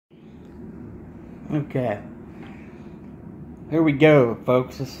Okay, here we go,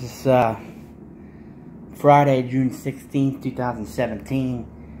 folks. This is Friday, June 16th, 2017.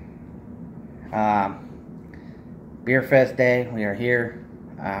 Beer Fest Day. We are here.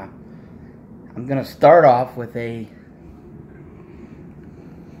 I'm gonna start off with a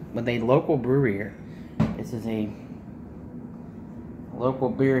local brewery here. This is a local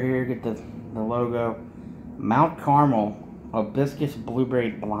beer here. Get the logo. Mount Carmel Hibiscus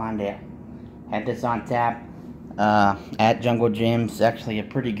Blueberry Blonde Ale. Had this on tap at Jungle Jim's. Actually, a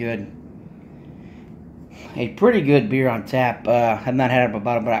pretty good beer on tap. I've not had it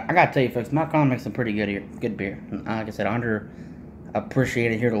about it, but I gotta tell you, folks, Mount Carmel makes some pretty good beer. Like I said,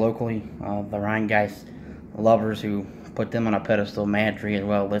 underappreciated here locally. The Rheingeist lovers who put them on a pedestal, Madtree as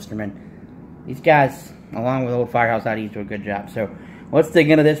well, Listerman. These guys, along with Old Firehouse out east, do a good job. So let's dig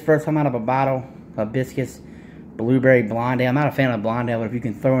into this. First time out of a bottle, Hibiscus Blueberry Blonde Ale. I'm not a fan of blonde ale, but if you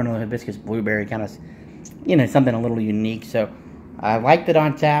can throw in a Hibiscus Blueberry, kind of, something a little unique. So I liked it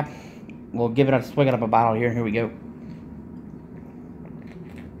on tap. We'll give it a swig out of a bottle here. Here we go.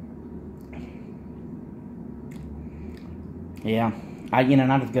 Yeah,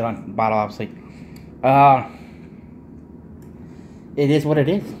 not as good on bottle, obviously. It is what it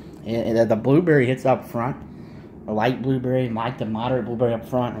is. The blueberry hits up front. A light blueberry, light to moderate blueberry up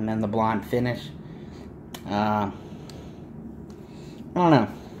front, and then the blonde finish. I don't know.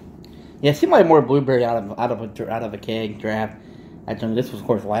 Yeah, it seemed like more blueberry out of a keg draft. This was, of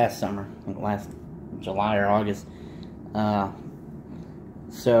course, last summer, last July or August.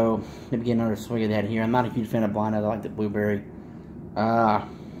 So maybe get another swig of that here. I'm not a huge fan of blonde. I like the blueberry.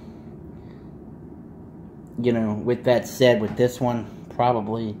 With that said, with this one,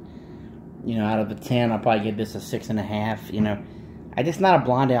 probably, out of the 10, I'll probably give this a 6.5. I'm just not a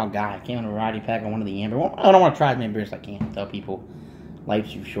blonde ale guy. I came in a variety pack on one of the amber. I don't want to try as many beers as I can. Tell people,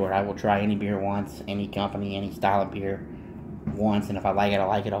 life's too short. I will try any beer once, any company, any style of beer once, and if I like it, I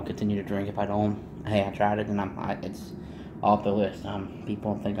like it. I'll continue to drink. If I don't, hey, I tried it, and it's off the list.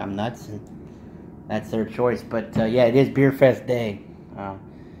 People think I'm nuts, and that's their choice. But yeah, it is Beer Fest Day. For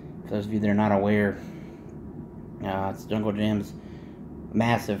those of you that are not aware, it's Jungle Jim's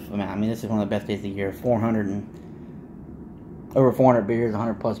massive amount. I mean, this is one of the best days of the year. Over 400 beers,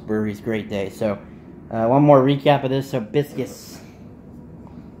 100 plus breweries, great day. So, one more recap of this.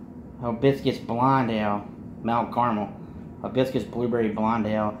 Hibiscus Blonde Ale, Mount Carmel. Hibiscus Blueberry Blonde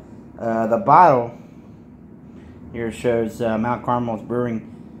Ale. The bottle here shows Mount Carmel's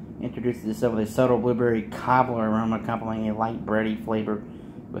brewing introduces itself with a subtle blueberry cobbler aroma complementing a light bready flavor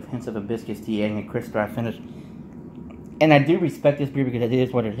with hints of hibiscus tea, adding a crisp dry finish. And I do respect this beer because it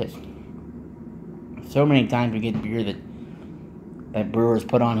is what it is. So many times we get beer that brewers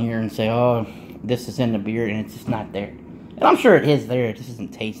put on here and say, oh, this is in the beer, and it's just not there. And I'm sure it is there, it just doesn't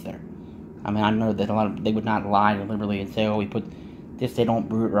taste there. I mean, I know that they would not lie deliberately and say, oh, we put this, they don't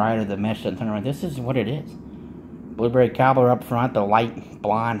brew it right, or the mesh doesn't turn around. This is what it is. Blueberry cobbler up front, the light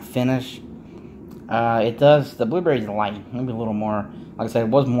blonde finish. The blueberry's light, maybe a little more, like I said, it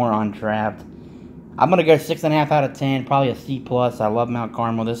was more on draft. I'm going to go 6.5 out of 10, probably a C+. I love Mount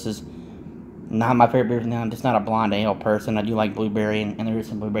Carmel. This is not my favorite beer from them. I'm just not a blonde ale person. I do like blueberry, and there is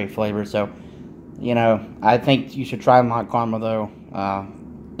some blueberry flavor. So, I think you should try Mount Carmel, though,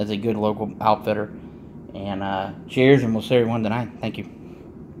 as a good local outfitter. And cheers, and we'll see everyone tonight. Thank you.